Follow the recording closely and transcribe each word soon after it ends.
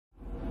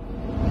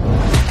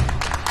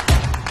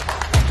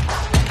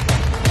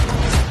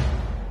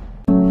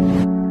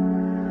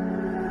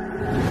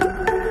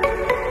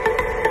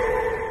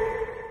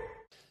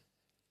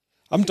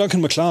I'm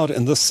Duncan McLeod,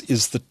 and this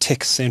is the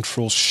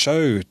TechCentral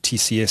Show.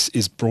 TCS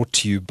is brought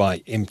to you by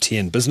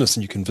MTN Business,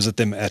 and you can visit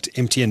them at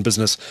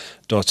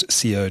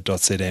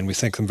mtnbusiness.co.za. And we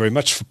thank them very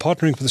much for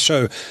partnering with the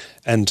show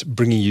and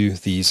bringing you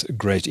these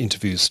great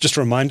interviews. Just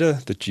a reminder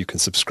that you can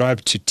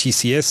subscribe to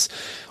TCS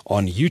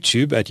on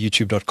YouTube at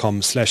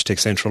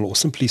youtube.com/TechCentral, or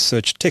simply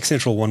search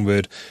TechCentral, one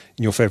word,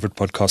 in your favorite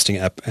podcasting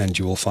app, and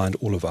you will find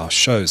all of our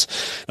shows.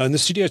 Now, in the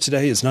studio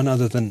today is none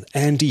other than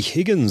Andy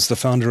Higgins, the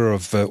founder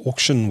of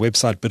auction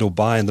website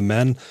Bidorbuy, and the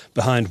man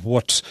behind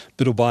what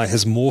Bidorbuy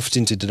has morphed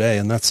into today,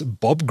 and that's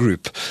Bob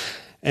Group.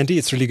 Andy,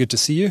 it's really good to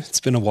see you. It's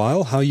been a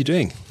while. How are you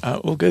doing?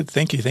 All good.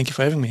 Thank you. Thank you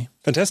for having me.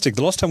 Fantastic.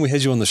 The last time we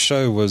had you on the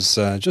show was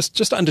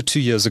just under 2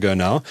 years ago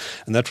now,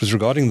 and that was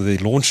regarding the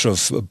launch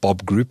of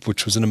Bob Group,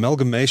 which was an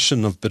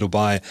amalgamation of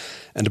Bidorbuy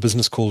and a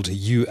business called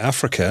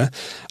uAfrica.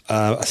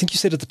 I think you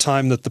said at the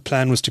time that the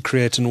plan was to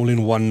create an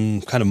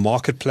all-in-one kind of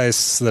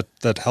marketplace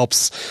that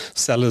helps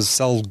sellers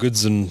sell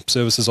goods and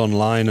services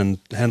online and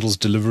handles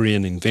delivery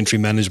and inventory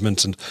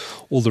management and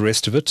all the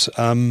rest of it.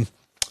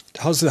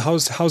 How's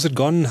it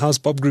gone? How's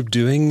Bob Group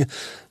doing?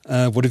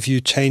 What have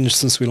you changed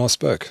since we last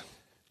spoke?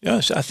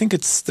 Yeah, I think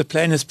the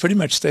plan has pretty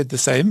much stayed the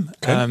same.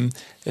 Okay.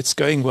 It's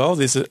going well.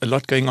 There's a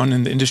lot going on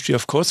in the industry,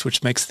 of course,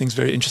 which makes things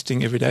very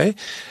interesting every day.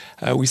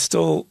 We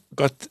still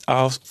got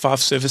our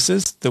 5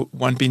 services, the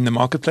one being the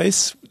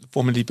marketplace,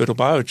 formerly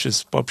Bidorbuy, which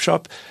is Bob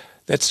Shop.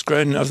 That's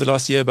grown over the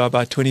last year by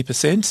about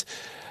 20%.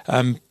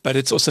 But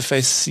it's also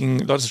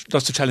facing lots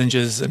of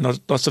challenges and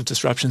lots of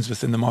disruptions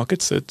within the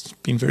market. So it's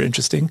been very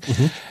interesting.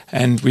 Mm-hmm.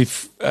 And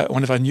we've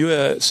one of our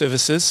newer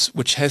services,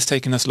 which has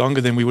taken us longer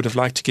than we would have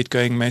liked to get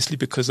going, mostly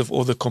because of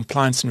all the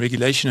compliance and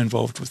regulation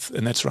involved with,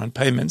 and that's around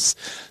payments.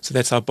 So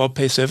that's our Bob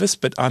Pay service.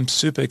 But I'm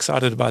super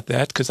excited about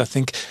that because I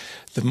think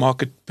the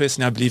market,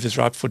 personally, I believe, is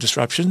ripe for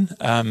disruption.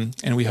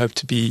 And we hope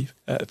to play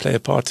a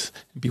part,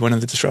 be one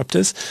of the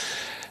disruptors.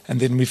 And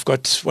then we've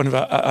got one of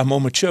our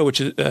more mature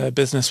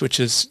business, which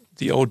is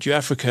the old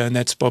uAfrica, and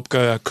that's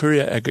BobGo, our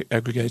courier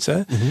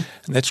aggregator. Mm-hmm.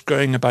 And that's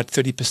growing about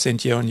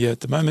 30% year on year at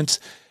the moment.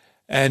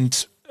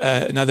 And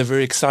another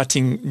very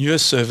exciting newer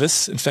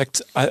service, in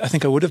fact, I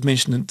think I would have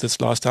mentioned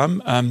this last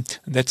time, and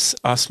that's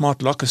our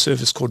smart locker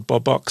service called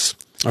BobBox.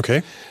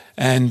 Okay.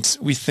 And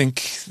we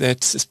think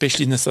that,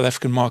 especially in the South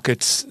African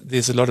market,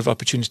 there's a lot of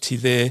opportunity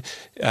there,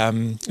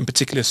 in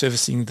particular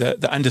servicing the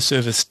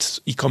underserviced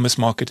e-commerce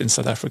market in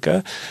South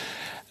Africa.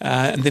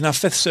 And then our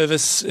 5th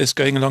service is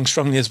going along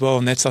strongly as well,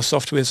 and that's our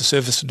software as a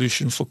service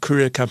solution for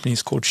courier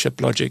companies called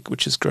ShipLogic,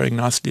 which is growing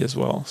nicely as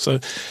well. So,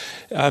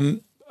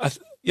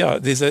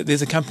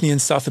 there's a company in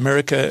South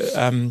America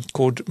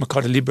called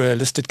Mercado Libre, a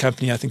listed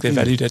company. I think they're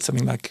valued at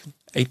something like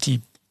 $80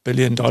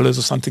 billion or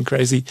something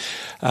crazy.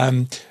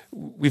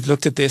 We've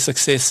looked at their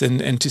success,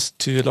 and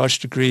to a large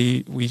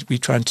degree, we're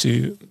trying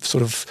to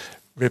sort of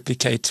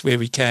replicate where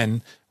we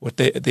can what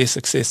their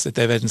success that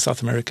they've had in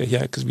South America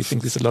here, because we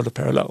think there's a lot of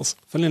parallels.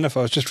 Funnily enough,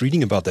 I was just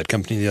reading about that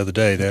company the other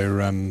day.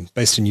 They're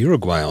based in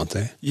Uruguay, aren't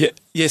they? Yeah,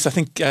 yes, I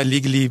think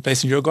legally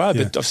based in Uruguay,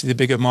 but obviously the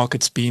bigger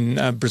markets being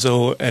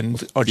Brazil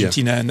and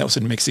Argentina, and also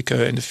in Mexico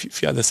and a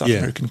few other South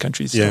American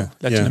countries,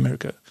 Latin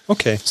America.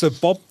 Okay, so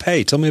Bob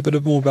Pay. Tell me a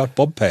bit more about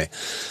Bob Pay.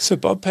 So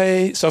Bob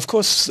Pay. So of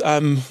course,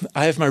 I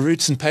have my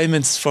roots in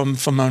payments from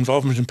my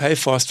involvement in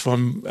PayFast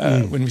from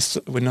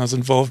when I was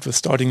involved with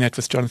starting that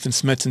with Jonathan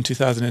Smith in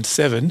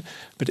 2007,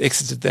 but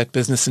exited that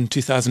business in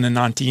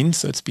 2019.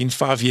 So it's been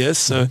 5 years.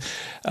 So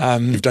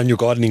you've done your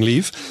gardening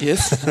leave.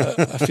 Yes,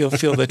 I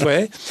feel that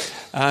way.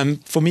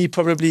 For me,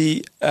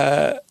 probably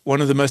one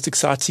of the most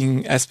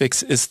exciting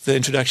aspects is the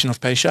introduction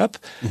of PayShap,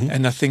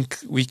 and I think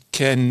we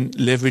can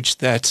leverage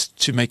that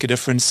to make a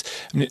difference.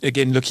 I mean,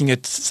 again, looking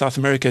at South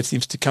America, it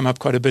seems to come up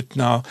quite a bit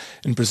now.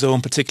 In Brazil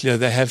in particular,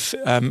 they have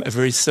a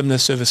very similar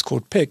service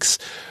called Pix,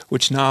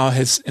 which now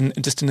has, in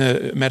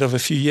a matter of a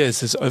few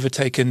years, has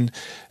overtaken,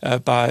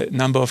 by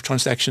number of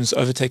transactions,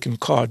 overtaken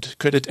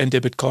credit and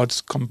debit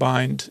cards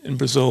combined in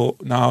Brazil.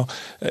 Now,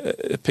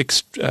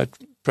 Pix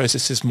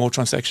processes more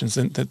transactions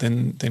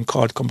than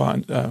card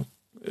combined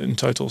in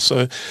total.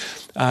 So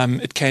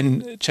it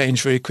can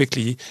change very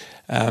quickly.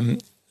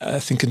 I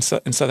think in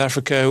South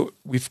Africa,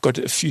 we've got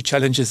a few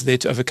challenges there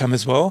to overcome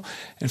as well.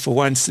 And for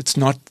once, it's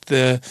not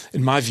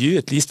in my view,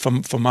 at least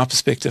from my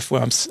perspective,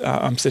 where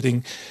I'm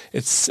sitting,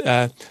 it's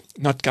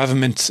not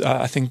government.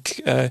 I think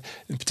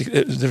in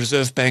particular, the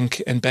Reserve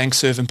Bank and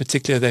BankServe in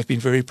particular, they've been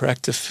very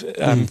proactive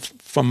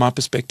from my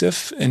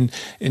perspective in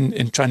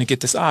trying to get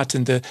this out.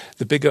 And the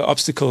bigger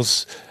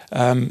obstacles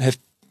have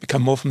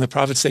become more from the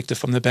private sector,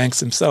 from the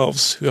banks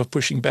themselves, who are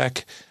pushing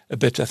back a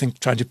bit, I think,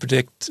 trying to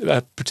protect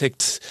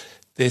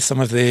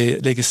some of their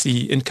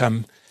legacy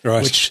income,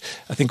 right, which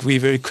I think we're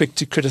very quick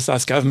to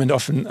criticize government,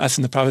 often us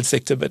in the private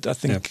sector, but I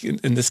think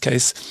in this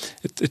case,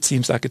 it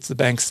seems like it's the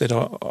banks that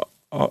are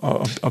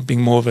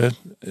being more of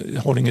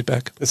holding it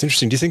back. That's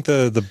interesting. Do you think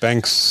the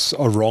banks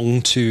are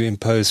wrong to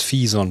impose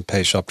fees on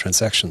PayShap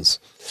transactions?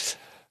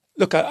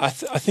 Look, I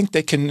think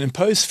they can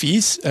impose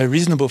fees, a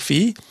reasonable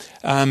fee.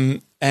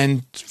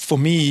 And for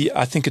me,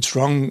 I think it's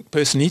wrong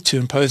personally to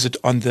impose it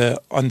on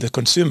the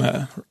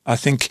consumer. I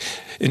think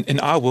in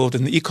our world,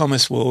 in the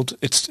e-commerce world,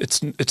 it's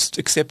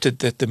accepted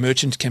that the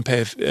merchant can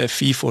pay a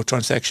fee for a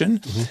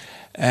transaction,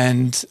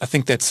 and I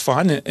think that's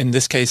fine. In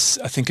this case,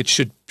 I think it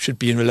should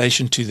be in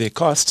relation to their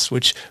costs,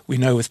 which we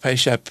know with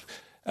PayShap,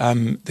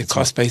 the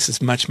cost base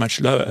is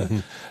much lower.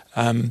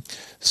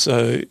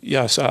 So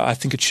I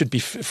think it should be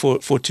for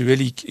to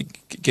really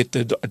get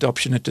the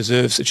adoption it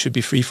deserves. It should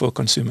be free for a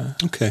consumer.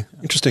 Okay,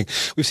 interesting.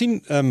 We've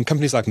seen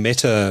companies like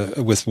Meta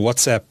with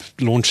WhatsApp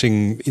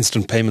launching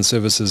instant payment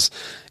services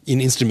in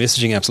instant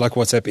messaging apps like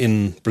WhatsApp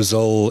in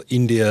Brazil,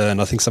 India,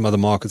 and I think some other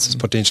markets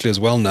potentially as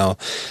well now.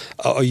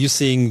 Are you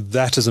seeing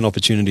that as an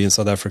opportunity in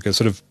South Africa,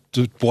 sort of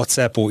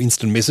WhatsApp or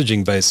instant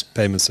messaging based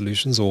payment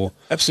solutions? Or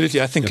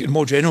absolutely, I think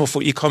more general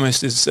for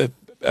e-commerce is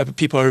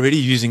people are already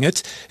using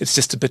it. It's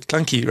just a bit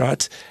clunky,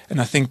 right? And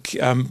I think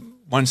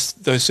once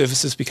those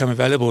services become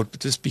available, it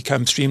just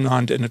becomes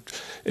streamlined and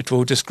it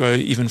will just grow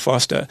even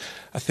faster.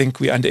 I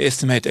think we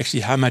underestimate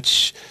actually how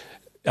much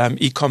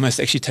e-commerce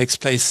actually takes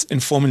place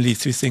informally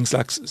through things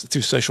like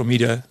through social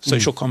media,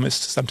 social commerce,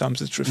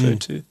 sometimes it's referred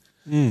to.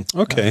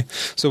 Okay.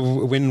 So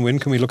when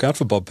can we look out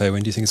for BobPay?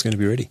 When do you think it's going to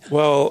be ready?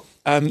 Well,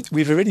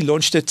 we've already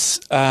launched it.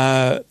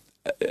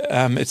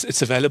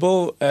 It's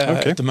available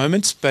at the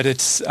moment, but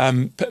it's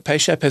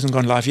PayShap hasn't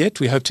gone live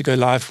yet. We hope to go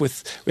live we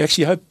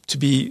actually hope to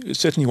be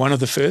certainly one of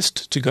the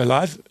first to go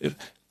live,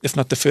 if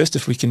not the first,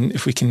 if we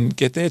can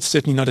get there. It's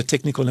certainly not a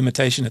technical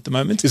limitation at the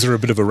moment. Is there a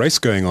bit of a race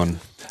going on?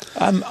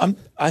 I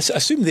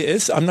assume there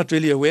is. I'm not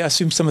really aware. I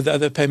assume some of the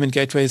other payment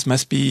gateways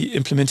must be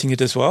implementing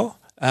it as well.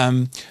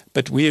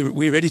 But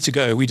we're ready to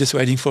go. We're just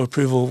waiting for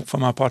approval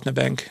from our partner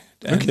bank.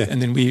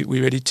 And then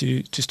we're ready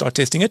to start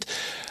testing it.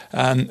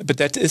 But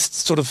that is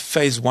sort of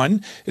phase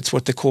one. It's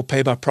what they call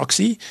pay by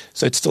proxy.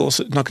 So it's still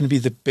also not going to be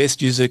the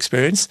best user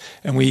experience.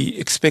 And we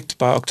expect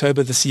by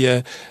October this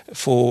year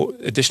for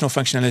additional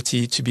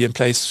functionality to be in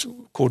place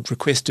called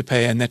request to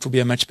pay, and that will be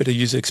a much better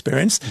user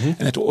experience.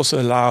 And it will also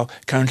allow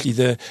currently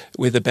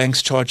where the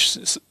banks charge,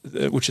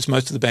 which is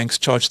most of the banks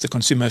charge the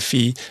consumer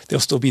fee, there'll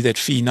still be that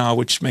fee now,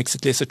 which makes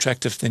it less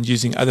attractive than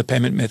using other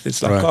payment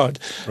methods like card.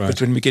 But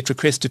when we get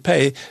request to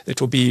pay, that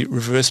will be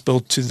reverse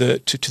billed to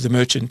the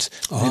merchant.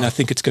 And I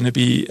think it's going to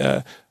be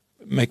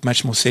make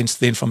much more sense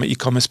then from an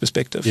e-commerce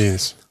perspective.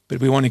 Yes. But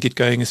we want to get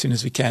going as soon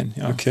as we can.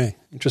 Yeah. Okay,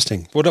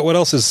 interesting. What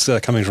else is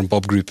coming from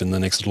Bob Group in the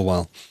next little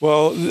while?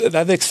 Well, the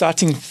other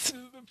exciting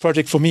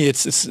project for me,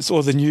 it's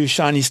all the new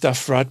shiny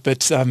stuff, right?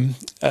 But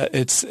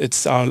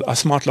it's our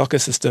smart locker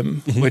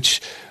system,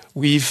 which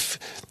we've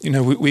done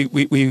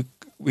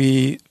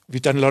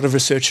a lot of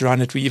research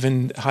around it. We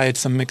even hired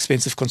some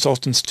expensive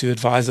consultants to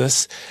advise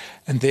us,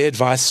 and their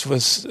advice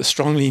was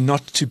strongly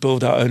not to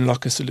build our own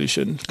locker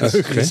solution.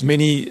 There's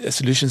many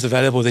solutions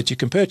available that you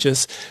can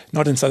purchase,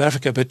 not in South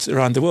Africa but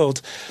around the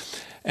world.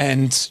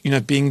 And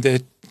being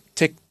the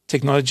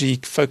technology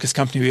focused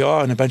company we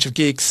are, and a bunch of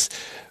geeks,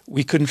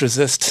 we couldn't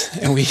resist,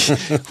 and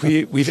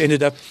we've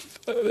ended up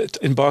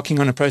embarking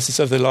on a process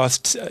over the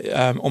last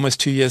almost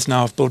 2 years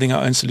now of building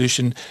our own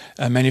solution,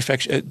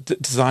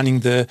 designing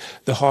the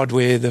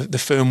hardware, the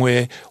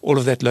firmware, all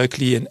of that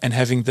locally, and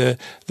having the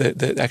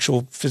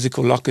actual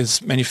physical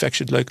lockers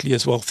manufactured locally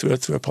as well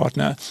through a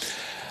partner.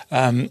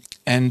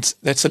 And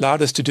that's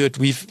allowed us to do it.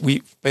 We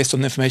based on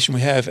the information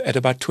we have, at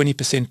about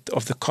 20%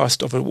 of the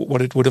cost of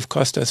what it would have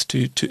cost us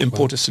to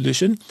import a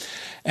solution,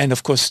 and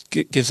of course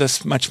gives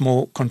us much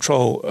more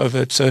control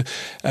over it. So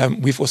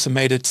we've also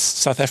made it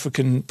South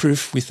African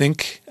proof. We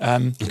think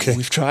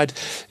we've tried.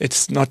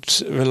 It's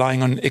not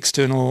relying on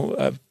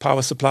external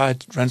power supply.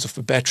 It runs off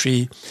a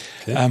battery.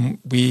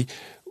 We're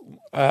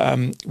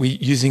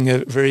using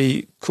a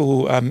very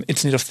cool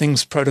Internet of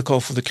Things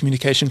protocol for the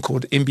communication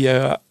called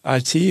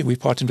MBOIT. We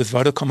partnered with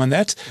Vodacom on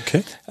that.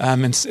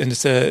 And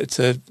it's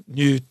a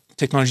new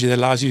technology that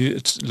allows you,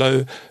 it's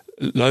low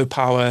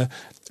power,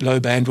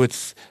 low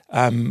bandwidth,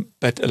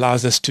 but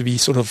allows us to be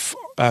sort of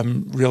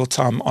real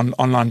time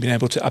online, being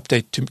able to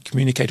update, to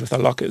communicate with our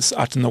lockers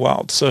out in the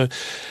wild. So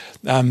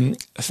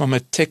from a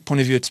tech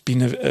point of view, it's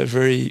been a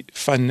very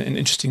fun and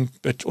interesting,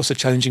 but also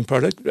challenging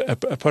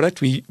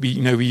product. We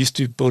used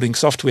to building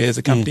software as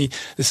a company.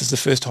 This is the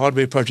first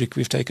hardware project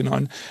we've taken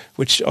on,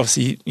 which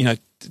obviously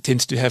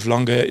tends to have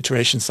longer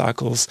iteration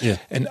cycles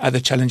and other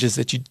challenges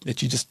that you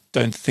just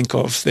don't think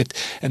of.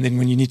 And then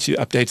when you need to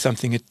update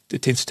something,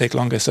 it tends to take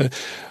longer. So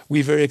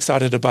we're very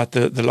excited about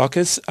the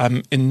lockers.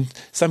 In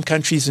some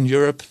countries in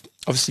Europe,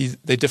 obviously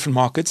they're different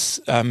markets,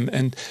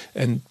 and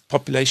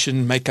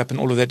population makeup and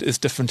all of that is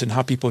different, and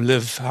how people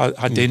live,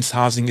 how dense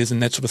housing is,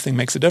 and that sort of thing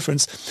makes a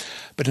difference.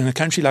 But in a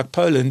country like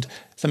Poland,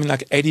 something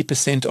like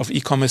 80% of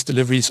e-commerce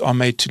deliveries are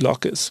made to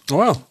lockers.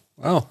 Wow,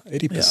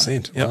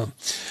 80%. Yeah. Wow.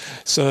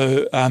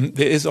 So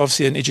there is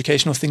obviously an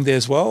educational thing there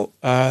as well.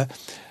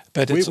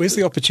 But where's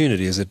the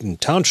opportunity? Is it in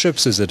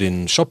townships? Is it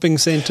in shopping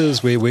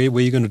centres? Where are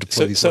you going to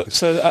deploy these lockers?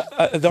 So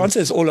the answer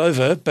is all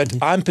over, but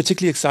I'm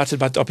particularly excited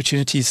about the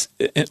opportunities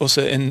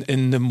also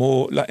in the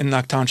more in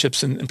like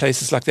townships and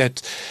places like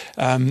that.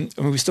 I mean,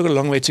 we've still got a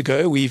long way to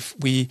go.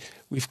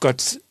 We've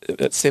got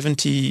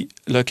 70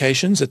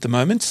 locations at the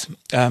moment.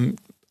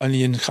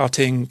 Only in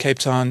Gauteng, Cape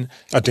Town.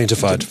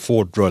 Identified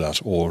for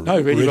rollout or no,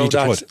 really rolled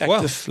deployed. out,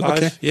 active, wow.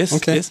 live. Okay. Yes,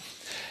 okay. yes.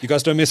 You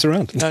guys don't mess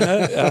around.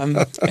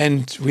 No.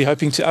 And we're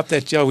hoping to up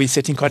that. Yeah, we're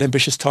setting quite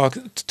ambitious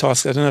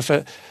tasks. I don't know if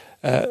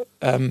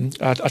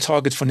our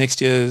target for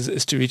next year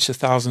is to reach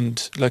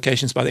 1,000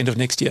 locations by the end of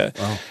next year.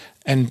 Wow.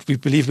 And we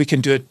believe we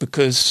can do it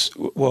because,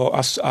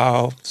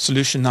 our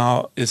solution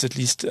now is at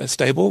least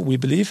stable, we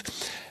believe.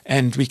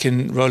 And we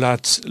can roll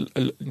out,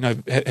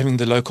 having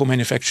the local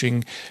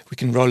manufacturing, we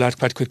can roll out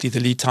quite quickly.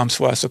 The lead times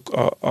for us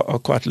are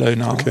quite low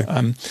now.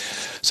 Okay.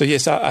 So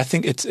yes, I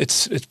think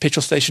it's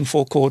petrol station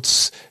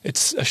forecourts,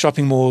 it's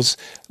shopping malls.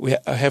 We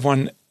have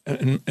one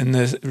in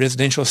the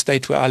residential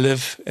estate where I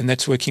live, and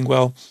that's working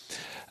well.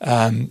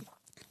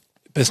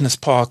 Business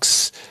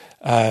parks,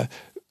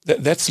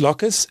 that's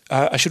lockers.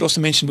 I should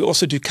also mention we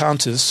also do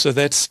counters, so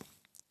that's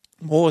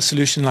more a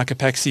solution like a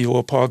Paxi or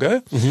a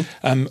Pargo.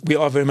 Mm-hmm. We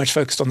are very much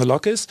focused on the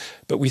lockers,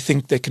 but we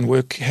think they can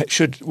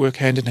should work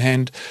hand in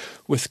hand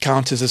with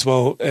counters as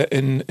well.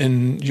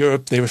 In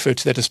Europe, they refer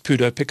to that as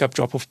PUDO, pick-up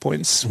drop-off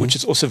points, mm-hmm. which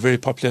is also very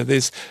popular.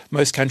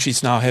 Most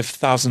countries now have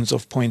thousands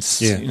of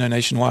points,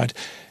 nationwide.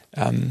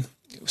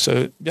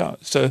 So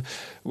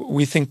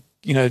we think,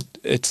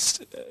 it's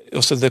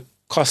also the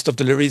cost of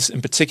deliveries,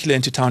 in particular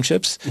into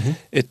townships. Mm-hmm.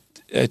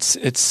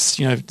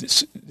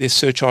 There's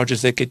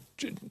surcharges that get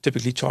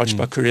typically charged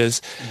by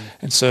couriers.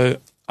 And so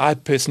I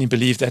personally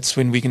believe that's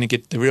when we're going to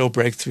get the real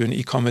breakthrough in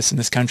e-commerce in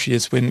this country,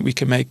 is when we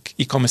can make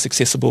e-commerce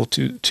accessible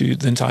to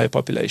the entire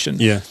population.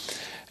 Yeah.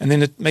 And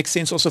then it makes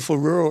sense also for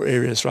rural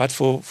areas, right?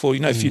 For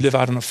if you live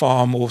out on a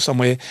farm or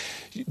somewhere,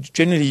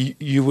 generally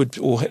you would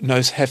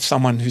have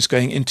someone who's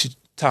going into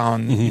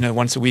town, mm-hmm.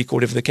 Once a week or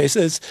whatever the case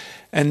is,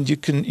 and you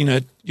can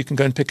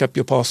go and pick up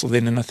your parcel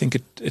then, and I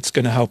think it's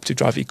going to help to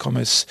drive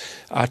e-commerce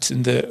out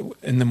in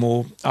the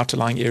more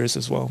outer-lying areas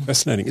as well.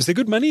 Fascinating. Is there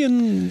good money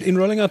in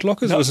rolling out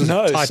lockers? No, or is it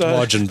a tight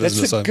margin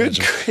business? That's a good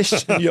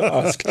question you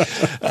ask.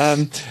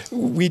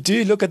 We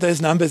do look at those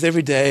numbers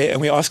every day,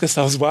 and we ask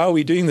ourselves, why are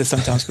we doing this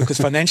sometimes? Because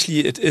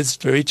financially it is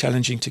very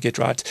challenging to get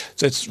right.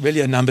 So it's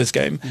really a numbers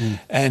game,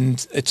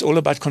 and it's all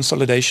about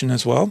consolidation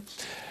as well.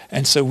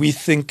 And so we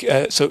think,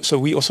 so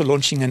we're also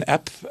launching an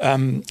app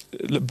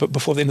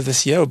before the end of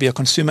this year. It'll be a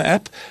consumer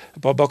app,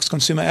 a Box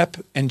consumer app.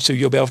 And so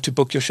you'll be able to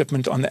book your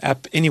shipment on the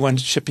app. Anyone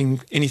shipping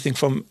anything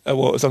from, as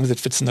long as it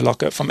fits in the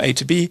locker, from A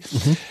to B.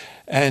 Mm-hmm.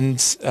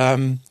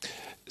 And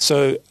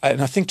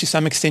I think to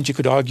some extent you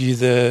could argue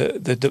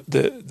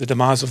the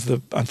demise of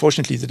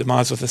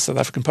the South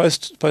African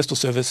postal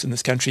service in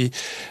this country.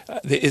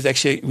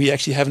 We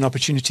actually have an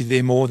opportunity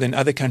there more than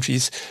other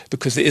countries,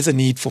 because there is a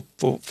need for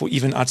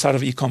even outside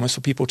of e-commerce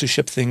for people to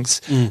ship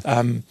things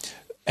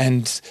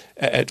and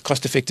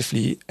cost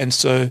effectively. And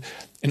so,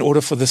 in order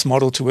for this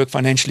model to work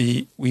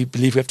financially, we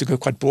believe we have to go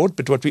quite broad.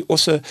 But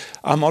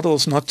our model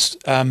is not.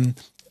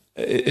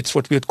 It's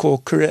what we would call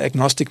courier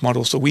agnostic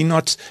model. So we're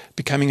not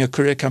becoming a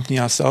courier company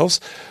ourselves.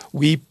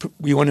 We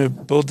want to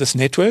build this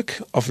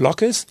network of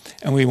lockers,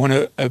 and we want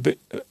to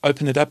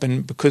open it up.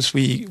 And because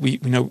we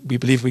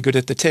believe we're good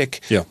at the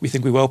tech, we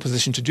think we're well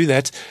positioned to do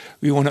that.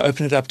 We want to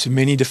open it up to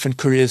many different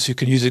couriers who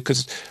can use it,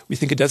 because we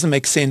think it doesn't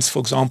make sense, for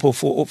example,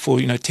 for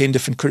 10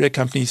 different courier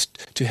companies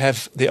to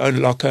have their own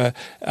locker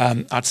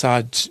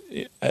outside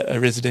a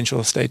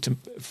residential estate,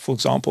 for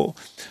example.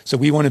 So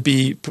we want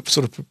to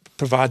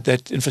provide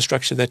that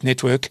infrastructure, that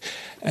network,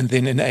 and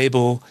then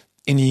enable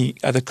any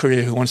other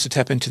courier who wants to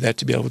tap into that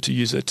to be able to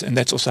use it. And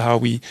that's also how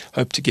we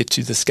hope to get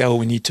to the scale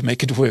we need to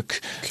make it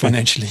work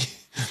financially.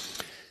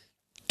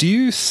 Do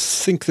you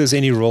think there's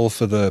any role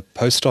for the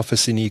post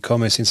office in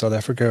e-commerce in South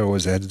Africa, or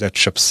is that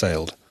ship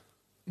sailed?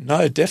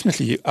 No,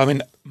 definitely. I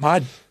mean,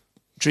 my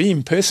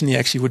dream personally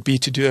actually would be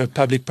to do a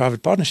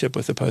public-private partnership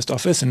with the post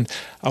office. And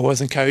I was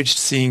encouraged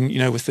seeing,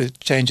 with the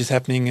changes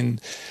happening in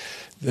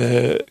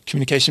the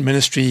communication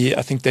ministry,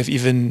 I think they've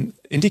even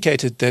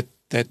indicated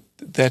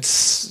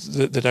that's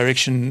the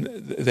direction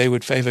they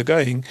would favour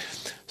going.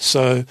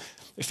 So,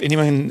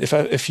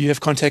 if you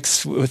have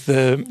contacts with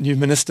the new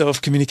Minister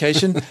of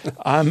Communication,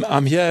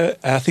 I'm here.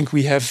 I think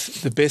we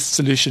have the best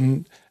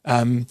solution.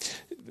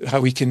 How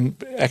we can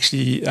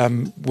actually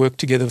work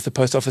together with the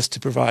post office to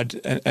provide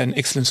an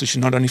excellent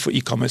solution, not only for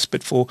e-commerce,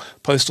 but for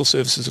postal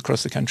services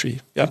across the country.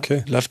 Yeah,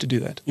 okay. Love to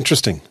do that.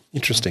 Interesting.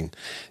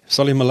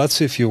 Solly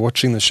Malatsi, if you're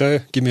watching the show,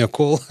 give me a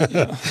call.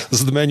 Yeah. This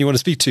is the man you want to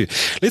speak to.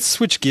 Let's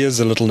switch gears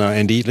a little now,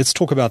 Andy. Let's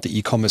talk about the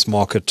e-commerce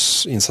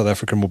market in South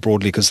Africa more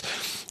broadly, because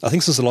I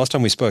think since the last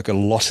time we spoke, a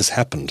lot has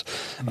happened.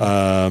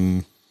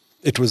 Mm.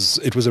 It was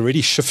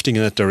already shifting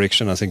in that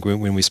direction. I think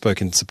when we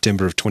spoke in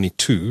September of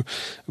 22,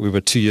 we were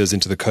 2 years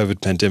into the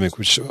COVID pandemic,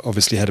 which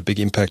obviously had a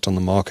big impact on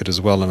the market as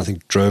well, and I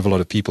think drove a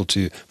lot of people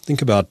to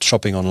think about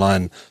shopping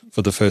online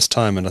for the first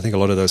time. And I think a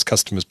lot of those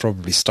customers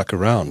probably stuck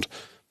around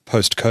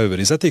post-COVID.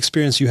 Is that the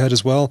experience you had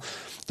as well?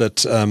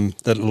 That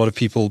a lot of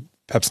people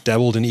perhaps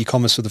dabbled in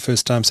e-commerce for the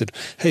first time, said,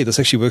 hey, this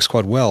actually works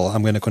quite well,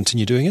 I'm going to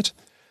continue doing it?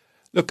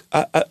 Look,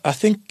 I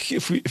think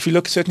if we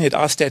look certainly at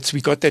our stats, we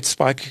got that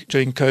spike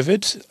during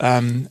COVID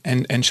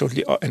and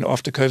shortly and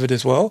after COVID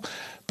as well.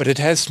 But it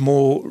has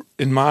more,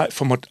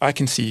 from what I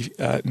can see,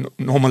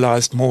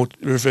 normalized, more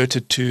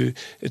reverted to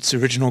its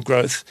original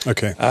growth.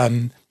 Okay.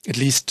 At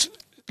least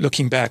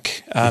looking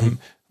back,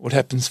 what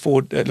happens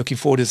looking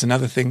forward is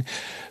another thing.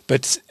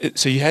 But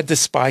so you had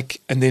this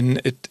spike, and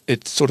then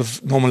it sort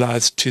of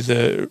normalized to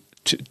the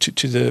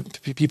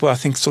people. I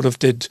think sort of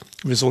did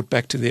resort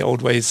back to their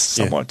old ways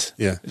somewhat,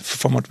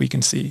 from what we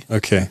can see.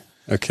 Okay.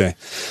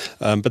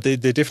 But there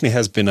definitely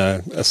has been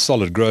a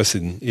solid growth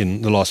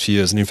in the last few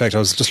years. And in fact, I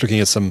was just looking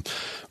at some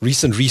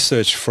recent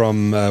research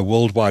from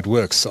Worldwide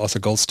Works, Arthur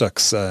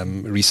Goldstuck's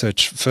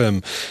research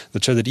firm,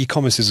 that showed that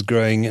e-commerce is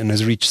growing and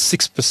has reached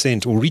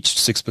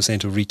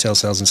 6% of retail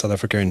sales in South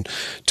Africa in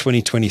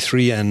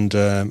 2023. And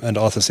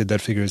Arthur said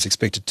that figure is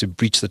expected to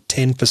breach the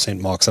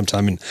 10% mark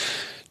sometime in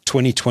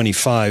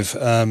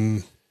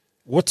 2025.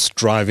 What's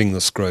driving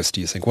this growth,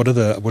 do you think? What are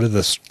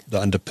the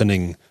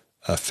underpinning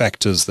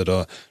factors that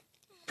are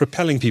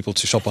propelling people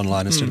to shop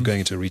online instead of going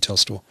into a retail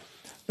store?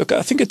 Look,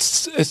 I think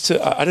it's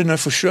I don't know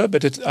for sure,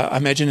 but I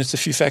imagine it's a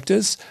few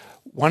factors.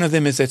 One of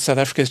them is that South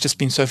Africa has just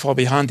been so far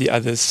behind the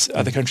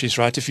other countries,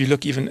 right? If you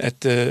look even at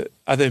the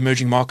other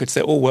emerging markets,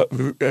 they're all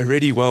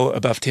already well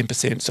above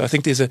 10%. So I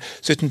think there's a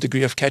certain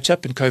degree of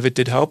catch-up, and COVID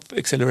did help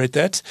accelerate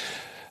that.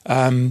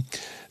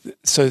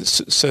 So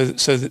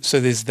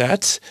there's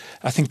that.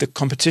 I think the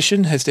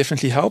competition has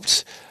definitely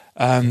helped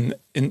in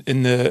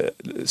the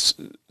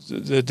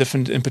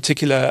different, in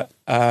particular,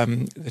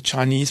 the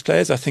Chinese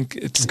players. I think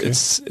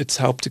it's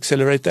helped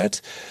accelerate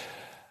that.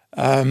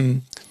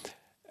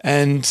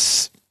 And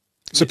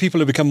so people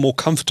have become more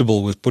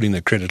comfortable with putting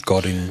their credit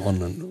card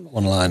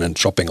online and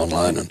shopping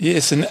online.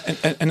 Yes, and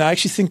I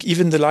actually think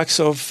even the likes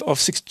of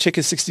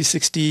Checkers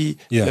 6060,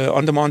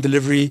 on-demand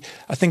delivery,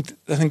 I think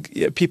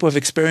people have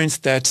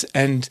experienced that,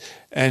 and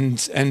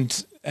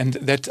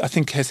that I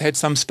think has had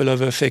some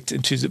spillover effect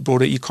into the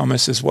broader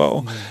e-commerce as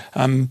well.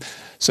 I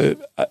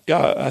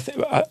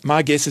think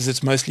my guess is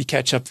it's mostly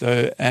catch up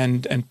though,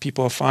 and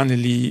people are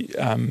finally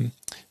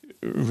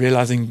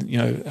realizing,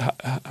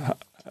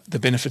 the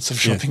benefits of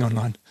shopping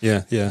online.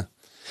 Yeah.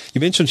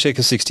 You mentioned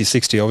Checkers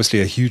 6060, obviously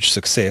a huge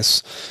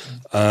success,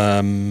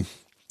 and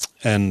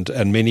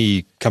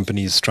many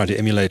companies trying to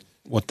emulate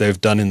what they've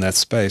done in that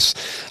space.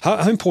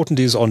 How important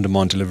is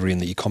on-demand delivery in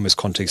the e-commerce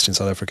context in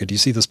South Africa? Do you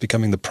see this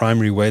becoming the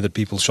primary way that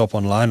people shop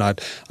online? I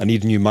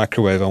need a new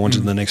microwave. I want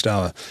it in the next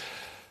hour.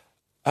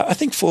 I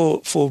think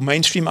for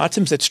mainstream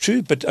items, that's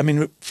true. But I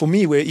mean, for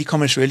me, where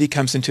e-commerce really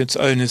comes into its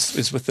own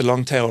is with the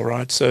long tail,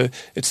 right? So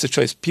it's the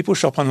choice. People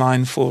shop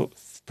online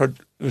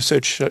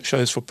research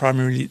shows for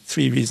primarily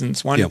three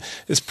reasons. One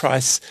is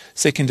price.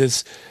 Second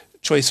is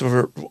choice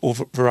or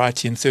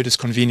variety, and third is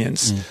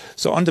convenience.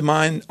 So on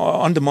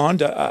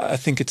demand, I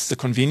think it's the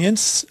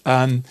convenience,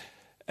 and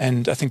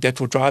I think that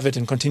will drive it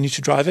and continue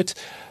to drive it.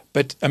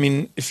 But I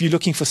mean, if you're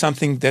looking for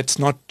something that's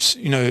not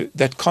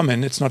that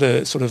common, it's not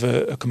a sort of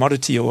a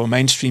commodity or a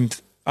mainstream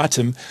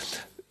item,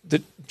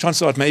 the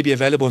chances are it may be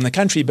available in the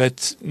country,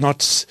 but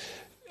not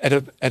at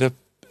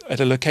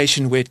a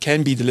location where it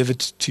can be delivered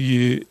to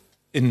you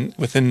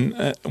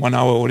within 1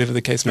 hour or whatever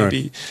the case may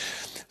be.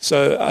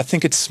 So I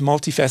think it's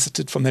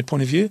multifaceted from that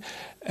point of view,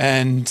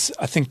 and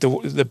I think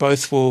the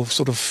both will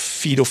sort of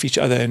feed off each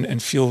other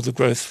and fuel the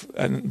growth,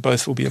 and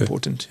both will be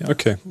important. Yeah.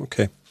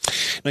 Okay.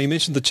 Now you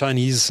mentioned the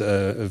Chinese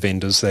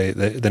vendors.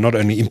 They're not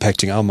only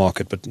impacting our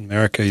market, but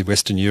America,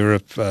 Western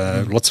Europe.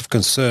 Lots of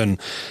concern,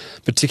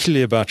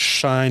 particularly about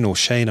Shine.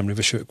 I'm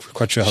never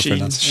quite sure how to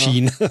pronounce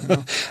Shein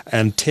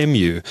and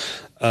Temu.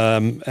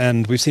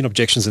 And we've seen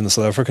objections in the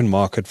South African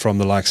market from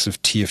the likes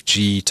of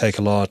TFG,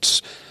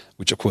 Takealot,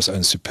 which of course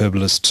owns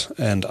Superbalist,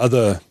 and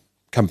other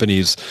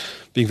companies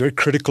being very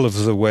critical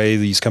of the way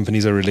these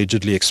companies are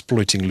allegedly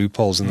exploiting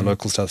loopholes in the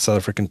local South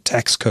African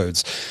tax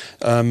codes.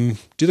 Do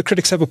the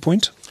critics have a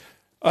point?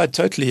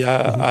 Totally.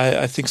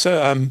 I think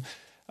so.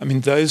 I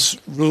mean, those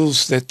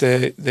rules that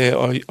they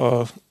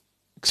are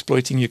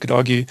exploiting, you could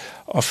argue,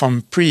 are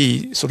from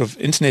pre-sort of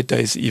internet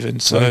days even.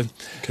 So,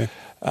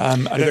 I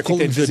don't think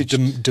they envisage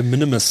de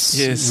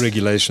minimis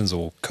regulations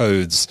or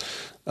codes.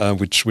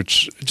 Which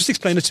just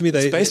explain it to me.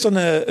 It's based on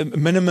a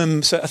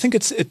minimum. So I think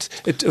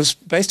it was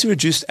based to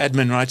reduce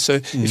admin, right?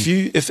 So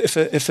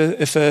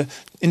if a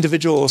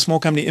individual or small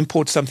company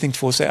imports something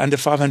for say under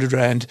 500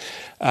 Rand,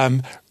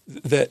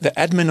 the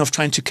admin of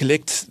trying to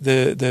collect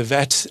the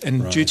VAT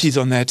and duties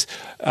on that,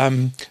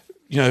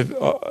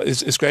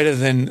 is greater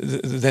than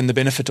the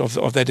benefit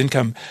of that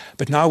income.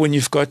 But now when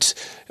you've got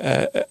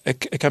a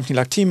company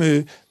like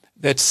Temu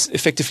that's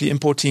effectively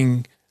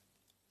importing,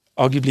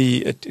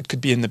 arguably it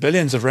could be in the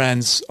billions of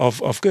rands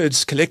of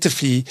goods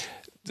collectively,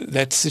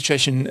 that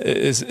situation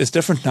is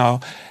different now,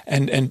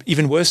 and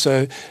even worse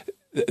so,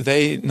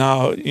 they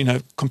now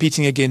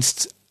competing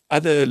against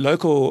other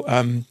local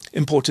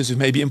importers who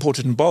may be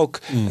imported in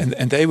bulk,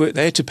 and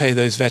they had to pay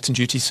those VAT and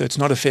duties, so it's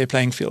not a fair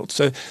playing field.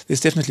 So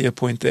there's definitely a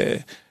point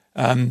there.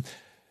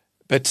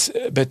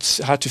 But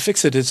how to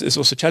fix it is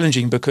also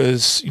challenging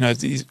because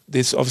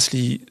there's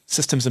obviously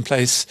systems in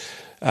place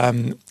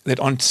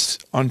that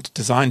aren't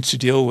designed to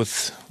deal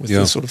with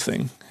this sort of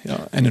thing.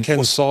 Yeah, and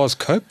can SARS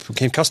cope?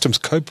 Can customs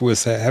cope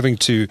with having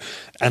to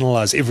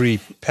analyze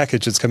every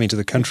package that's coming to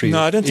the country?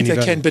 No, I don't think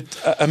they can. But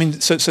I mean,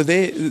 so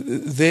they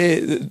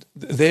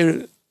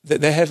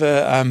have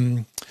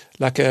a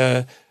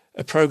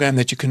program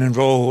that you can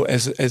enroll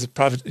as a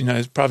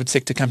private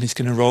sector companies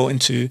can enroll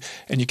into,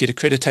 and you get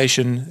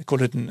accreditation. They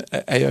call it an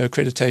AO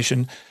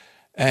accreditation.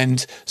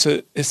 And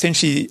so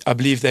essentially, I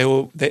believe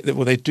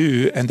they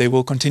do, and they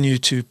will continue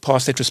to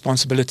pass that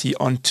responsibility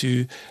on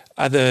to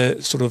other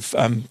sort of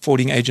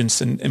forwarding agents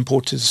and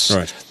importers,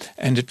 right?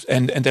 And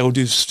they will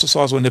do.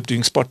 SARS will end up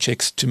doing spot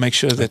checks to make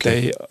sure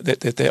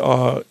that they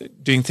are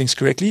doing things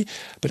correctly.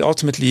 But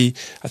ultimately,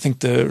 I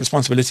think the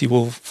responsibility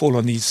will fall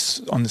on the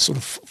sort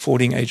of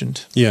forwarding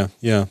agent. Yeah.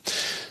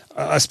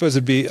 I suppose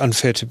it'd be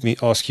unfair to me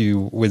ask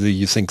you whether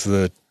you think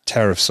the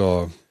tariffs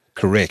are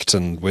correct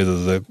and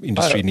whether the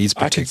industry needs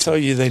protection. I can tell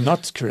you they're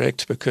not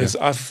correct because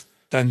I've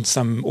done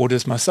some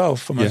orders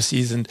myself from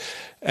overseas, and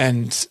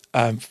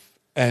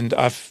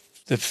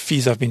the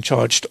fees I've been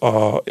charged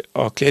are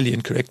clearly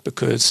incorrect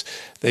because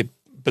they're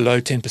below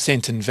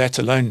 10%, and VAT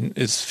alone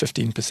is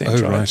 15%.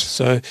 Oh, right.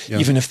 So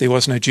even if there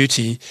was no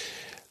duty,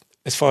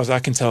 as far as I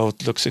can tell,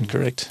 it looks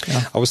incorrect.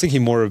 Yeah. I was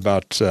thinking more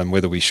about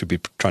whether we should be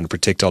trying to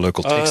protect our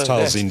local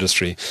textiles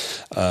industry.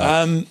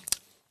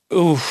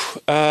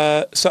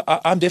 So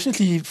I'm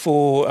definitely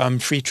for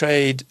free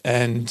trade,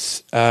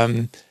 but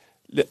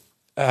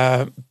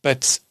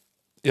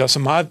so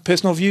my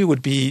personal view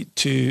would be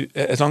to,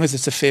 as long as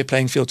it's a fair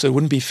playing field, so it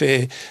wouldn't be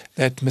fair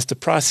that Mr.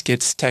 Price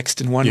gets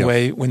taxed in one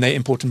way when they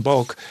import in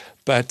bulk,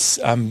 but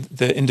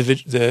the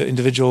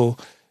individual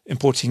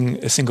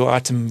importing a single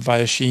item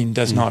via Shein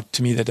does not.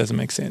 To me, that doesn't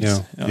make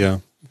sense. Yeah.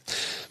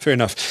 Fair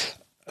enough.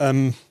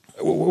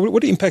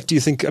 What impact do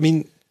you think? I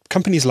mean,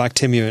 companies like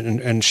Temu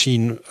and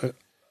Shein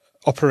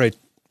operate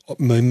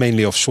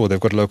mainly offshore. They've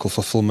got local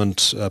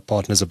fulfillment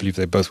partners. I believe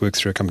they both work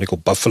through a company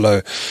called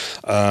Buffalo.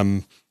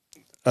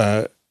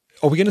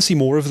 Are we going to see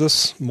more of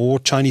this? More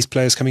Chinese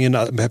players coming in,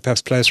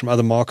 perhaps players from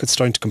other markets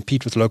starting to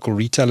compete with local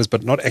retailers,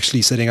 but not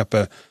actually setting up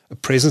a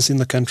presence in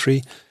the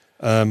country?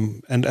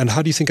 And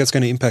how do you think that's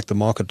going to impact the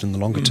market in the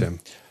longer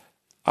term?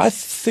 I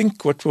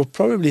think what will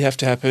probably have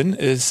to happen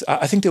is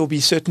I think there will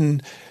be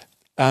certain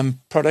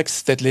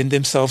products that lend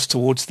themselves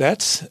towards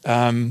that.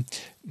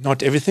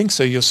 Not everything.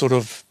 So you're sort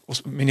of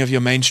many of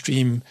your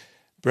mainstream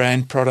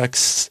brand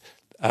products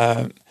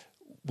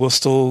will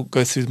still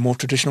go through more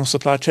traditional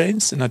supply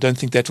chains, and I don't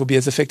think that will be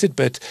as affected.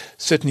 But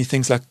certainly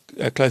things like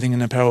clothing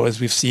and apparel,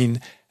 as we've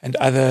seen, and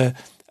other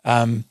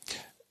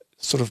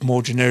sort of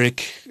more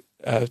generic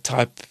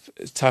type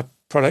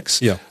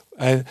products,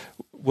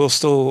 will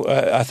still.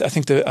 I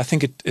think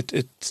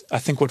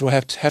what will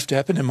have to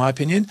happen, in my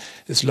opinion,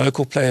 is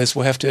local players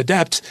will have to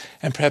adapt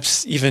and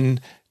perhaps even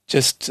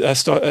just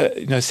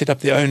set up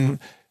their own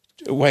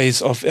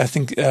ways of. I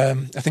think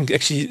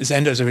actually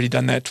Zando's already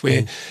done that,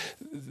 where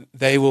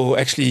they will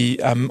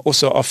actually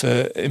also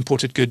offer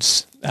imported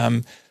goods.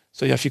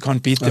 So if you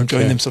can't beat them,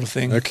 join them, sort of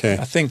thing. Okay.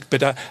 I think,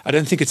 but I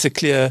don't think it's a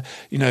clear,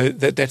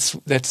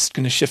 that's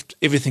going to shift.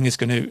 Everything is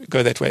going to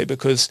go that way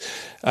because,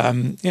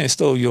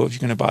 still if you're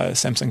going to buy a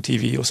Samsung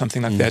TV or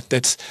something like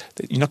that,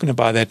 you're not going to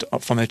buy that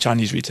from a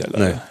Chinese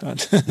retailer. No.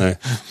 No. It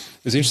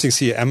was interesting to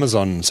see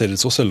Amazon said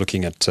it's also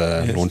looking at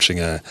launching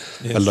a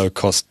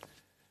low-cost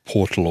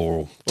portal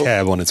or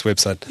tab on its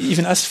website.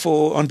 Even us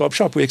on Bob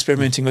Shop, we're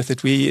experimenting with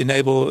it. We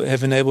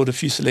have enabled a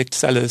few select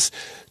sellers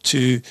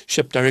to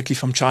ship directly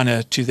from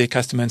China to their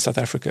customer in South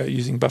Africa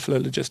using Buffalo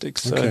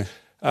Logistics. So,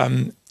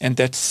 and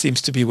that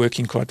seems to be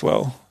working quite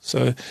well.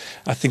 So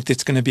I think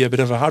that's going to be a bit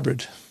of a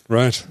hybrid.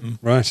 Right.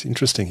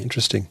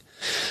 Interesting.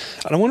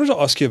 And I wanted to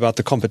ask you about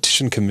the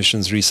Competition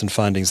Commission's recent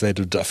findings. They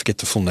did, I forget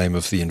the full name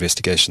of the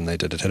investigation they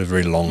did. It had a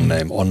very long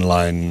name,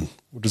 online,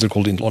 what is it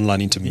called, online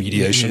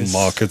intermediation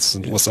markets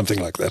or something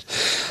like that.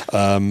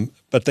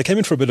 But they came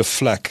in for a bit of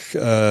flack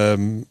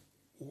where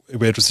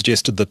it was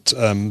suggested that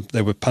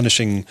they were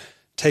punishing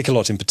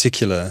Take-A-Lot in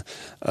particular,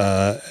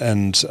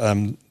 and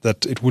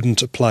that it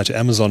wouldn't apply to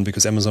Amazon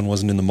because Amazon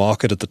wasn't in the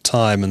market at the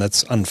time, and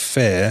that's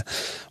unfair.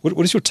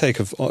 What is your take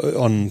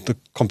on the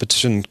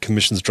Competition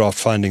Commission's draft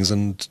findings,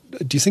 and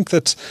do you think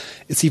that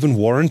it's even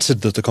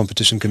warranted that the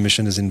Competition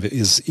Commission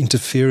is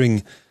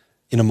interfering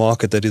in a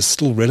market that is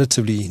still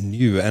relatively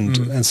new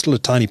and still a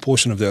tiny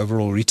portion of the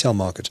overall retail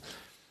market?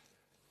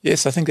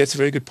 Yes, I think that's a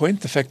very good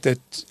point. The fact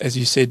that, as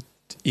you said,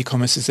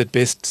 e-commerce is at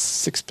best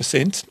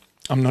 6%.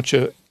 I'm not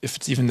sure if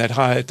it's even that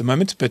high at the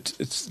moment, but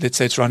let's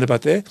say it's round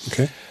about there.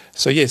 Okay.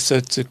 So yes, so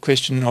it's a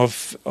question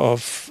of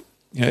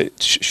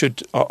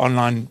should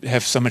online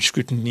have so much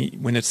scrutiny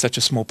when it's such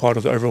a small part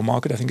of the overall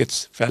market? I think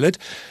it's valid.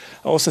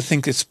 I also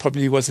think it's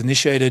probably was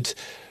initiated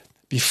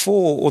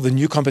before all the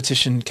new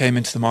competition came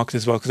into the market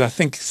as well, because I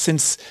think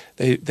since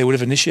they would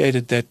have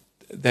initiated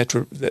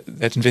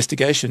that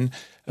investigation,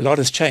 a lot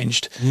has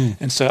changed.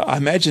 And so I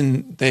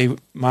imagine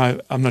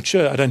I'm not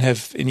sure, I don't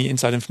have any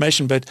inside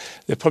information, but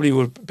they probably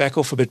will back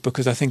off a bit,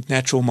 because I think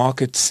natural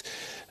markets,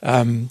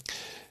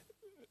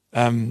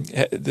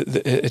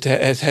 it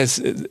has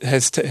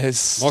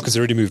market's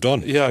already moved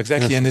on. Yeah,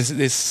 exactly. And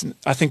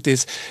I think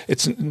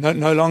it's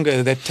no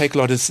longer that Take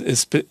Lot is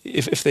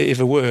if they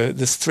ever were,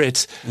 this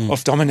threat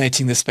of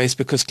dominating the space,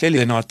 because clearly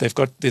they're not.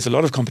 There's a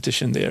lot of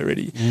competition there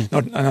already.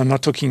 And I'm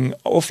not talking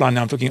offline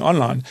now, I'm talking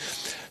online.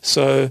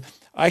 So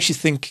I actually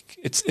think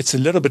it's a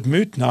little bit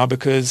moot now,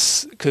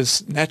 because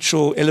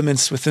natural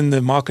elements within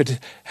the market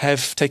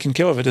have taken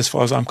care of it, as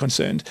far as I'm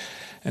concerned.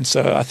 And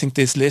so I think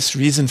there's less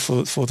reason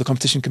for the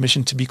Competition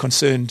Commission to be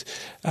concerned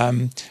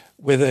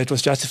whether it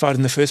was justified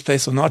in the first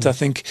place or not. I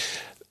think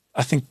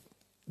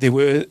there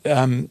were,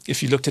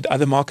 if you looked at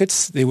other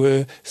markets,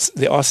 there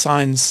are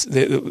signs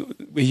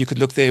where you could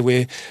look there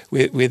where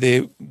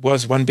there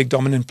was one big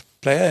dominant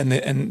player,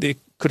 and there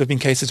could have been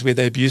cases where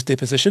they abused their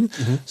position.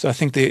 So I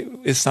think there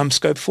is some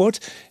scope for it,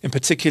 in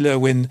particular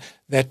when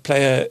that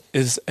player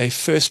is a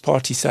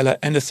first-party seller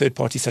and a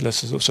third-party seller,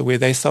 so where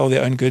they sell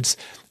their own goods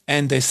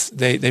and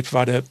they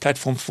provide a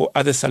platform for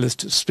other sellers,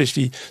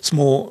 especially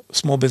small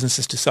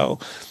businesses, to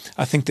sell.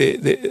 I think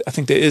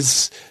there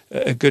is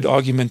a good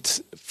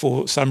argument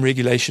for some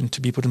regulation to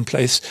be put in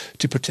place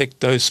to protect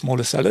those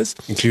smaller sellers,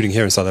 including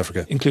here in South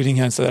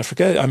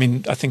Africa. I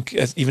mean, I think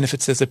even if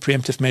it's as a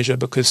preemptive measure,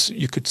 because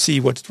you could see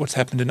what's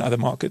happened in other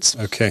markets.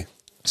 Okay.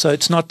 So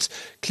it's not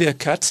clear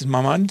cut in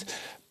my mind,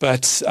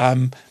 but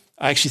I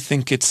actually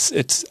think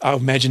it's. I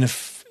imagine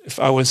if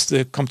I was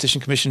the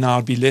Competition Commission now,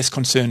 I'd be less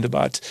concerned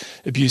about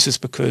abuses,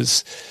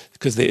 because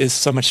there is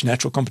so much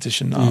natural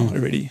competition now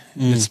already.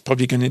 It's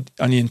probably going to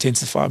only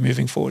intensify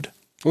moving forward.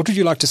 What would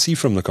you like to see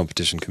from the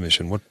Competition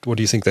Commission? What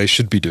do you think they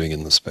should be doing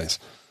in this space?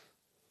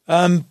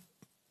 Beyond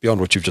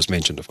what you've just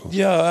mentioned, of course.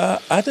 Yeah,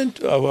 I don't.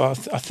 Well,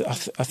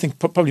 I think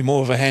probably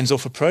more of a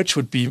hands-off approach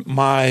would be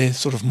my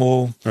sort of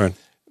more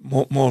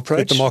approach.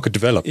 Let the market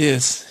develop.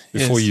 Yes.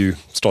 Before you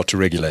start to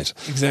regulate.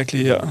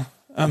 Exactly. Yeah.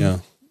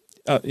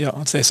 Yeah,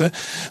 I'd say so.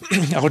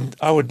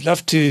 I would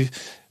love to,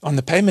 on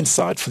the payment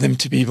side, for them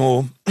to be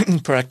more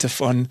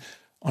proactive on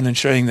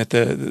ensuring that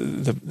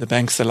the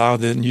banks allow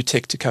the new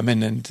tech to come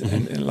in and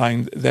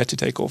allowing that to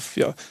take off.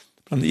 Yeah.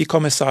 On the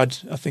e-commerce side,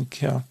 I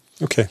think, yeah.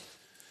 Okay.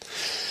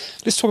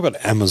 Let's talk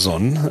about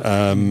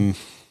Amazon.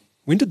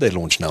 When did they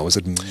launch now? Was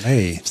it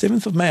May?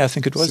 7th of May, I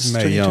think it was.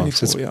 May,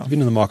 2024, So it's been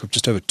in the market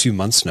just over 2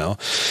 months now.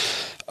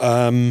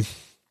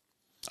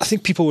 I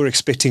think people were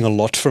expecting a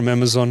lot from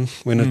Amazon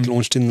when it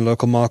launched in the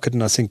local market,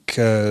 and I think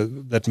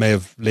that may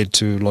have led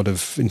to a lot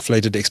of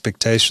inflated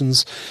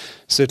expectations.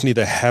 Certainly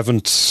they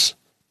haven't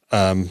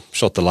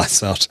shot the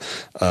lights out.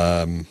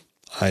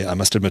 I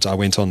must admit, I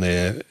went on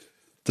there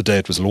the day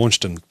it was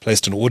launched and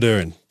placed an order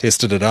and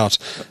tested it out.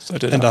 So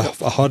did and I've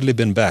hardly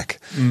been back.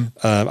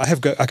 I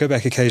go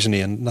back occasionally,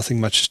 and nothing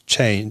much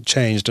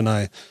changed, and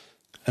I've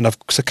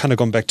kind of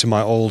gone back to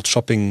my old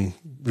shopping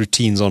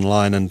routines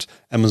online, and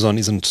Amazon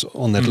isn't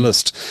on that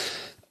list.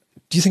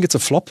 Do you think it's a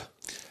flop?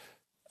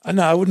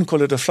 No, I wouldn't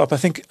call it a flop. I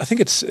think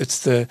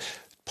it's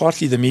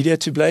partly the media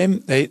to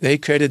blame. They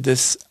created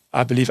this,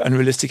 I believe,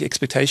 unrealistic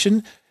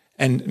expectation,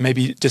 and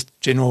maybe just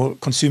general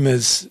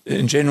consumers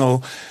in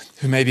general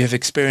who maybe have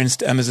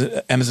experienced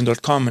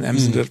Amazon.com and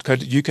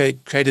Amazon.co.uk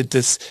created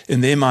this in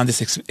their mind,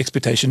 this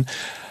expectation.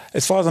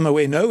 As far as I'm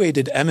aware, nowhere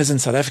did Amazon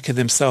South Africa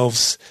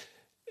themselves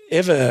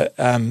ever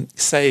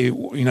say,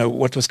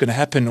 what was going to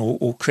happen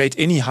or create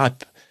any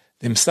hype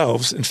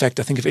themselves. In fact,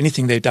 I think if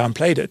anything, they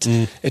downplayed it.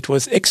 It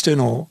was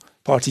external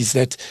parties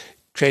that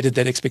created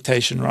that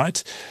expectation,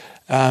 right?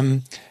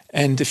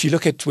 And if you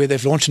look at where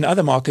they've launched in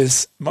other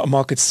markets,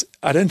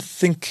 I don't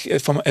think,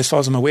 as far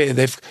as I'm aware,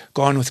 they've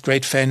gone with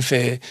great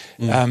fanfare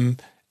in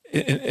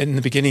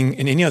the beginning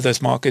in any of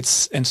those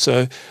markets. And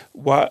so,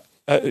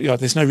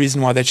 there's no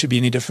reason why that should be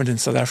any different in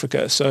South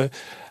Africa. So,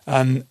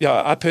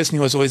 I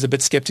personally was always a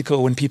bit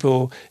skeptical when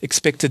people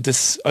expected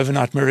this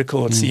overnight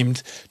miracle, it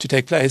seemed, to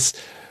take place.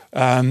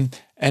 And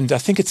I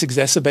think it's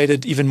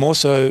exacerbated even more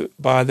so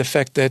by the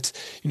fact that,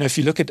 if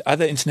you look at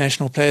other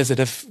international players that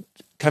have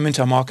come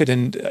into our market,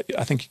 and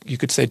I think you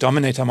could say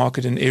dominate our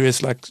market in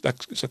areas like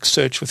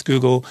search with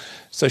Google,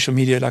 social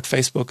media like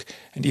Facebook,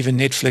 and even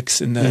Netflix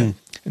in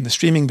the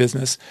streaming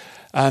business.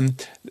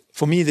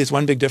 For me, there's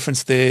one big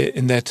difference there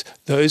in that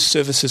those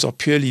services are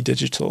purely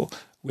digital.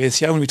 Whereas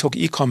here, when we talk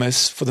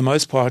e-commerce, for the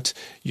most part,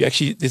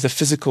 there's a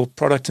physical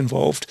product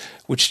involved,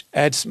 which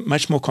adds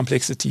much more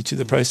complexity to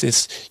the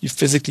process. You've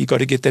physically got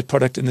to get that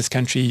product in this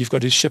country. You've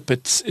got to ship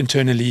it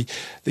internally.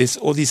 There's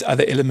all these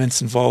other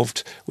elements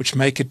involved, which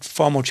make it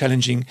far more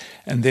challenging.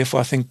 And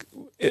therefore, I think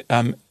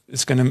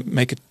it's going to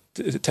make it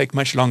take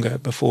much longer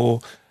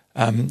before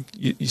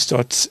you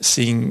start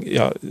seeing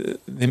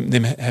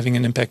them having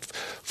an impact.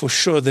 For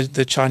sure,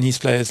 the Chinese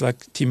players like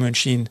Temu and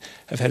Shein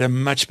have had a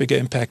much bigger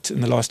impact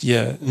in the last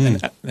year than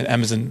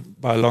Amazon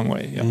by a long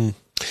way. Yeah.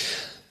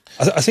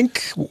 I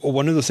think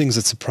one of the things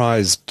that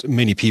surprised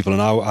many people, and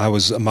I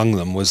was among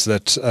them, was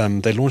that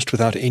they launched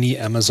without any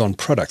Amazon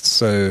products.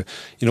 So,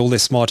 all their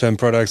smart home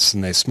products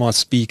and their smart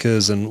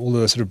speakers and all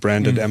those sort of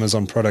branded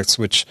Amazon products,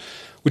 which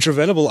are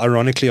available,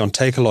 ironically, on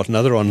Takealot and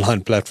other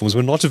online platforms,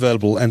 were not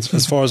available, and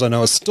as far as I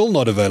know, are still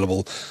not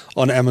available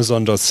on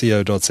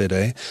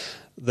amazon.co.za.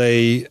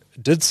 They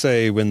did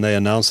say when they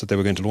announced that they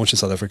were going to launch in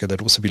South Africa,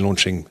 they'd also be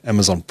launching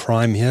Amazon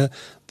Prime here,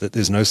 that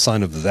there's no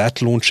sign of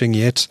that launching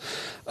yet.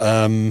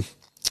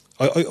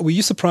 Were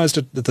you surprised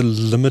at the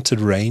limited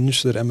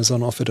range that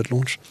Amazon offered at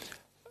launch?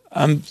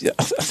 I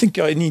think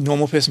any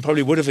normal person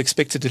probably would have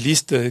expected at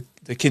least the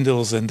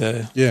Kindles and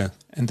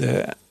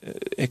the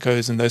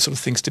Echoes and those sort of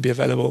things to be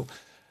available.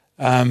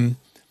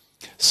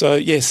 So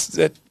yes,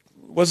 that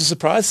was a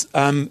surprise,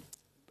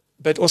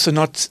 but also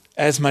not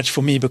as much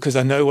for me because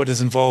I know what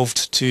is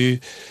involved to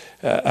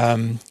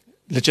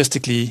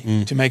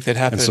logistically to make that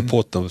happen and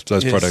support those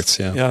products.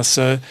 Yeah.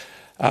 So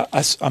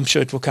I'm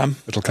sure it will come.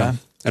 It'll come.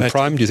 And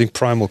Prime, do you think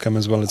Prime will come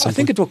as well at some point? I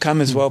think it will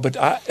come as well, but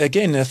I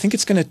think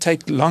it's going to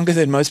take longer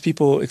than most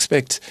people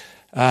expect.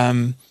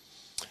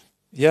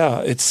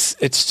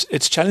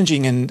 It's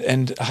challenging,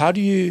 and how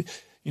do you,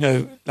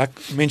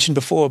 like mentioned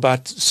before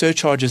about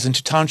surcharges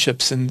into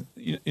townships and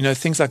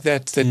things like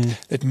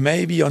that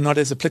maybe are not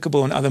as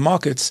applicable in other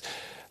markets,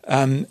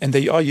 and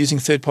they are using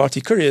third-party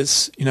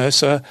couriers.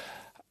 So.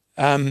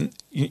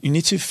 You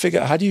need to figure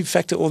out how do you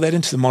factor all that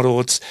into the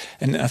model.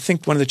 And I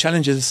think one of the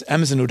challenges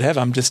Amazon would have,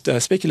 I'm just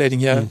speculating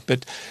here,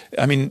 but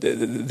I mean,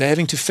 they're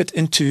having to fit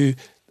into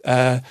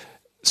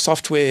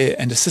software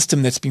and a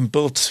system that's been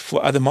built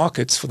for other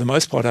markets for the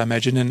most part, I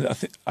imagine. And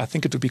I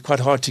think it would be quite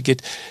hard to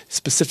get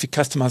specific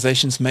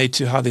customizations made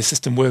to how their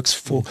system works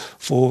for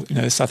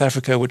South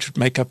Africa, which would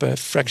make up a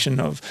fraction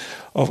of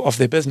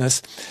their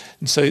business.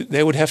 And so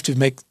they would have to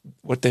make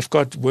what they've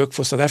got work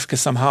for South Africa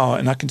somehow.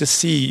 And I can just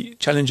see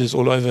challenges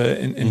all over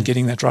in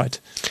getting that right.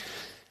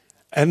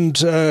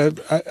 And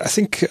I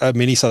think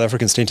many South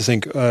Africans tend to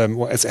think,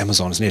 it's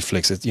Amazon, it's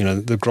Netflix,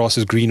 the grass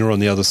is greener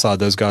on the other side.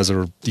 Those guys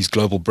are these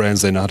global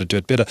brands, they know how to do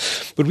it better.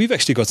 But we've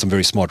actually got some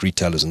very smart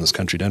retailers in this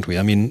country, don't we?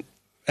 I mean,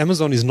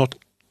 Amazon is not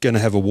going to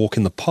have a walk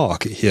in the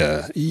park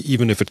here,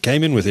 even if it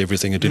came in with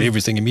everything and did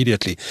everything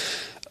immediately.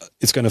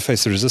 It's going to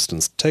face the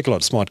resistance. Take a lot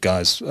of smart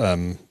guys.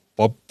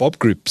 Bob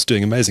Group's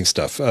doing amazing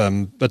stuff.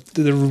 But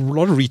there are a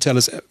lot of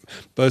retailers,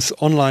 both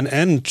online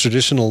and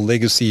traditional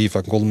legacy, if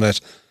I can call them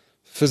that,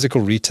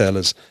 physical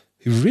retailers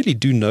who really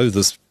do know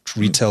this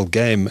retail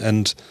game.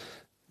 And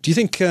do you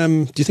think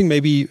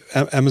maybe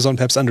Amazon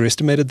perhaps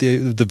underestimated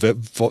the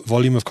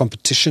volume of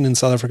competition in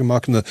South African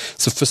market and the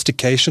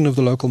sophistication of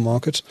the local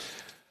market?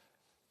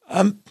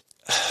 I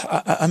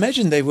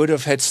imagine they would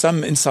have had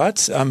some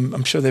insights.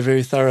 I'm sure they're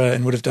very thorough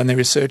and would have done their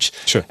research.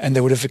 Sure. And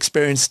they would have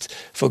experienced,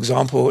 for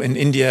example, in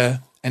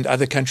India and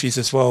other countries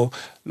as well,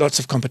 lots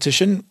of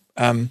competition,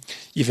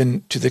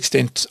 even to the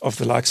extent of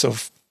the likes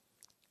of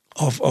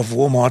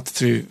Walmart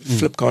through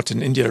Flipkart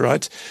in India,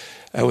 right?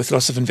 With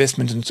lots of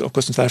investment. And of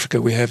course, in South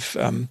Africa, we have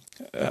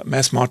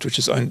Massmart, which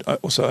is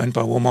also owned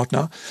by Walmart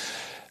now.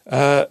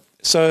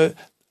 So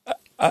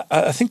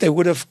I think they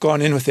would have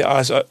gone in with their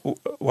eyes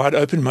wide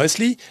open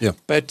mostly. Yeah.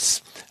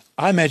 But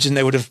I imagine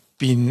they would have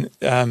been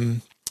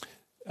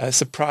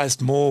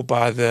surprised more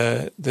by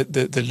the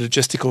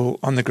logistical,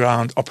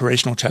 on-the-ground,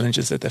 operational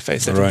challenges that they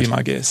face. That would be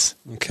my guess.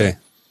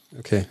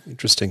 Okay,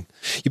 interesting.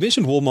 You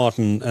mentioned Walmart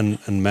and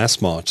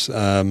Massmart.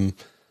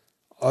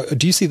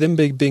 Do you see them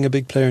being a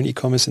big player in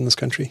e-commerce in this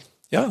country?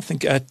 Yeah, I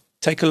think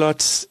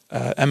Takealot,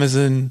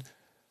 Amazon,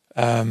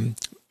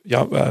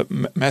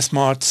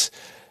 Massmart.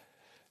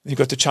 You've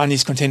got the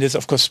Chinese contenders.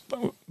 Of course,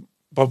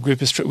 Bob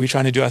Group we're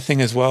trying to do our thing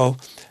as well.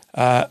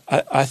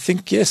 I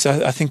think, yes,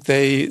 I think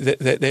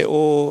they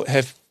all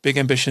have big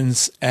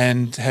ambitions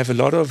and have a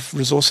lot of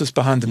resources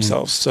behind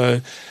themselves.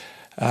 So...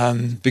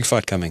 big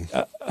fight coming.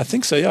 I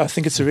think so. Yeah, I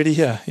think it's already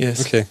here.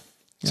 Yes. Okay.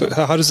 So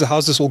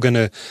how's this all going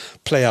to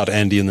play out,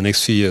 Andy, in the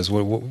next few years?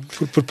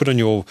 Put on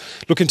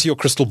look into your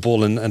crystal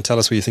ball and tell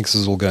us where you think this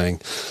is all going.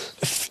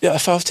 If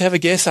I have to have a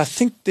guess, I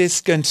think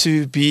there's going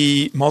to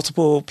be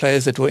multiple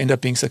players that will end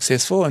up being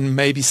successful, and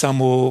maybe some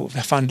will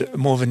find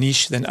more of a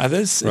niche than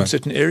others in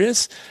certain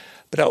areas.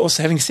 But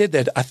also, having said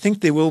that, I think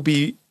there will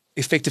be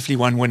effectively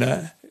one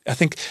winner. I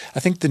think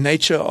the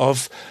nature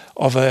of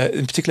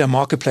in particular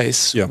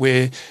marketplace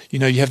where you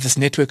have this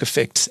network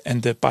effect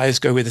and the buyers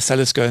go where the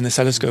sellers go and the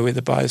sellers go where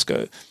the buyers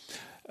go.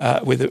 I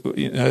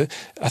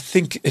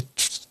think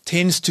it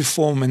tends to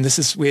form, and this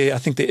is where I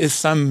think there is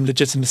some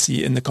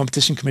legitimacy in the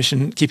Competition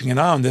Commission keeping an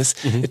eye on this.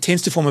 It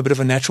tends to form a bit of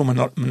a natural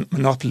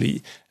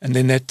monopoly, and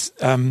then that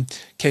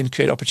can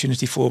create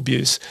opportunity for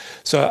abuse.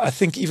 So I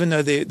think even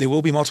though there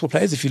will be multiple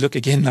players, if you look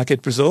again like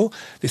at Brazil,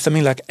 there's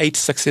something like 8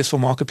 successful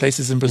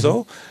marketplaces in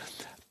Brazil.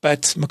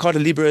 But Mercado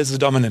Libre is the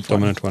dominant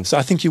one. So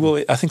I think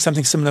I think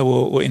something similar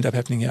will end up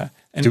happening here.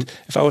 And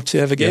if I were to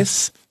have a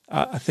guess,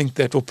 I think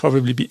that will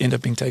probably end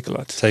up being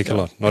Takealot.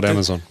 Takealot, not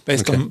Amazon.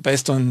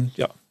 Based on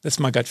that's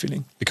my gut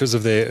feeling. Because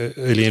of their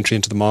early entry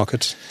into the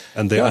market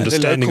and their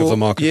understanding of the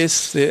market.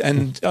 Yes,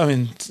 and I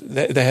mean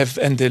they have,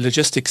 and their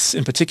logistics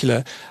in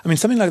particular. I mean,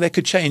 something like that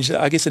could change.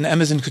 I guess an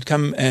Amazon could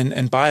come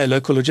and buy a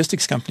local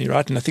logistics company,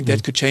 right? And I think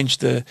that could change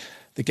the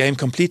game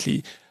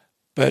completely.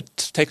 But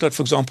Takealot,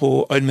 for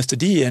example, own Mr.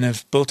 D and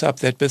have built up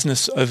that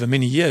business over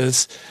many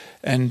years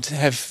and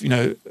have,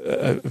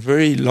 a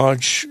very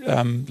large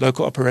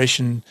local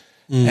operation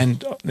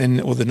and then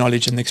all the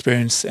knowledge and the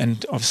experience,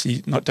 and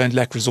obviously don't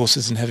lack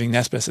resources in having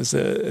Naspers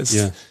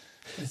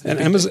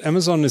and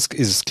Amazon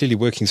is clearly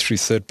working through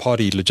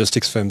third-party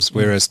logistics firms,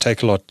 whereas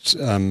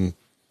Takealot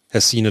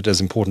has seen it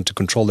as important to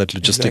control that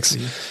logistics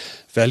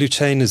value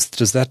chain.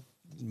 Does that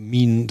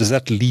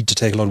lead to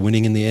Takealot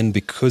winning in the end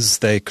because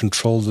they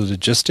control the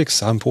logistics?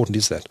 How important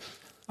is that?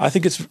 I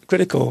think it's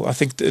critical. I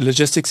think the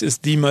logistics is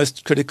the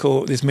most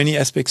critical. There's many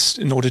aspects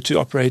in order to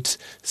operate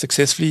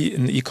successfully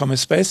in the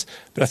e-commerce space,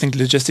 but I think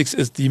logistics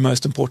is the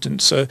most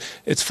important. So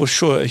it's for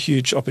sure a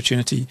huge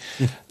opportunity.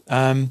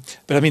 But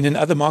I mean, in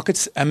other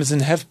markets,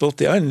 Amazon have built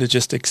their own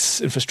logistics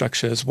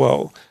infrastructure as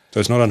well. So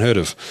it's not unheard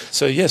of.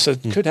 So yes,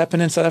 it could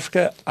happen in South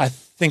Africa. I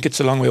think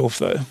it's a long way off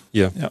though.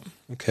 Yeah.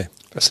 Okay.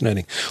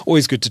 Fascinating.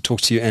 Always good to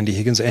talk to you, Andy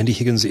Higgins. Andy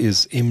Higgins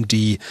is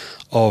MD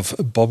of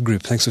Bob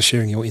Group. Thanks for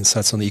sharing your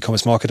insights on the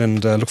e-commerce market,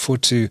 and look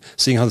forward to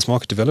seeing how this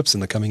market develops in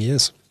the coming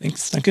years.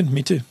 Thanks, Duncan.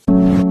 Me too.